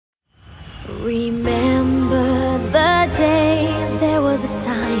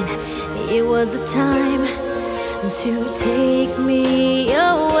was the time to take me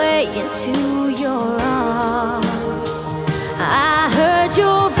away into your arms. I heard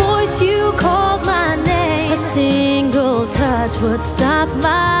your voice, you called my name. A single touch would stop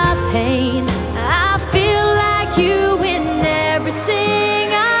my pain. I feel like you in everything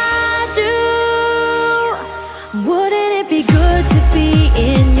I do. Wouldn't it be good to be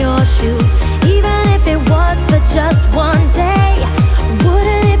in your shoes, even if it was for just one day?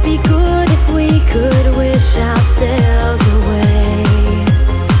 Wouldn't it be good if we could wish ourselves away?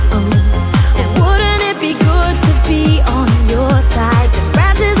 And wouldn't it be good to be on your side? The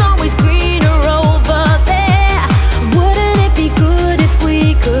grass is always greener over there. Wouldn't it be good if we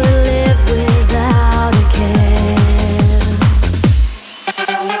could live without a care?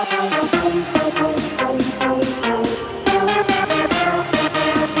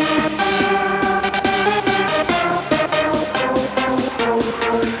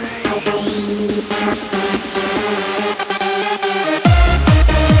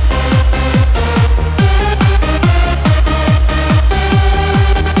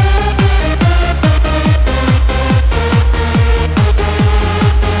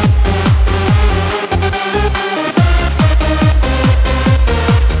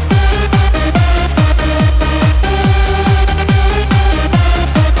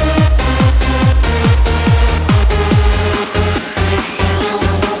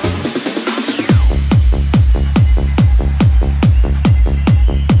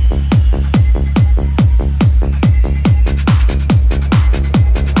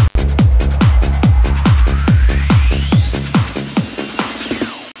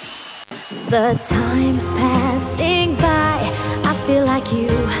 The time's passing by, I feel like you,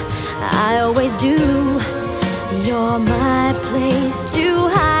 I always do. You're my place to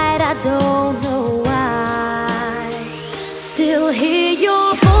hide, I don't know why. Still hear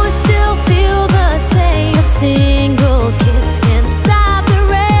your voice, still feel the same. A single kiss can stop the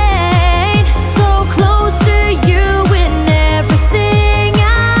rain. So close to you in everything I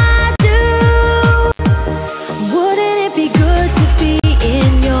do. Wouldn't it be good to be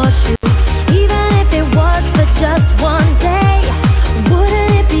in your shoes, even if it was for just one day?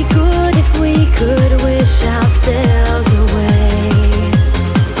 Wouldn't it be good if we could wish ourselves away?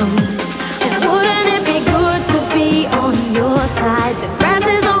 And wouldn't it be good to be on your side? The grass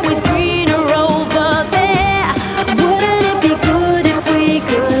is always greener over there. Wouldn't it be good if we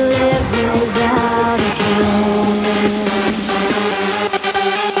could live without a care?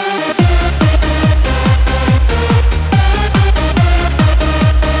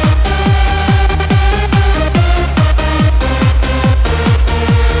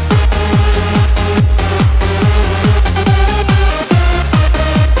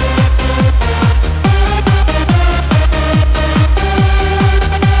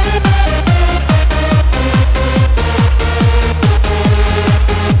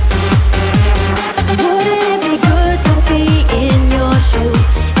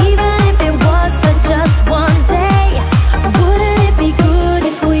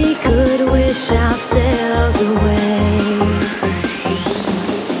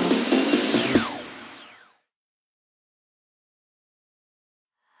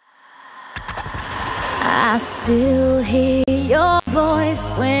 I still hear your voice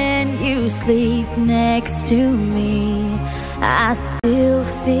when you sleep next to me. I still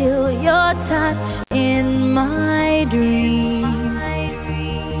feel your touch in my dream.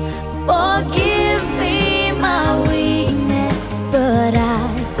 Forgive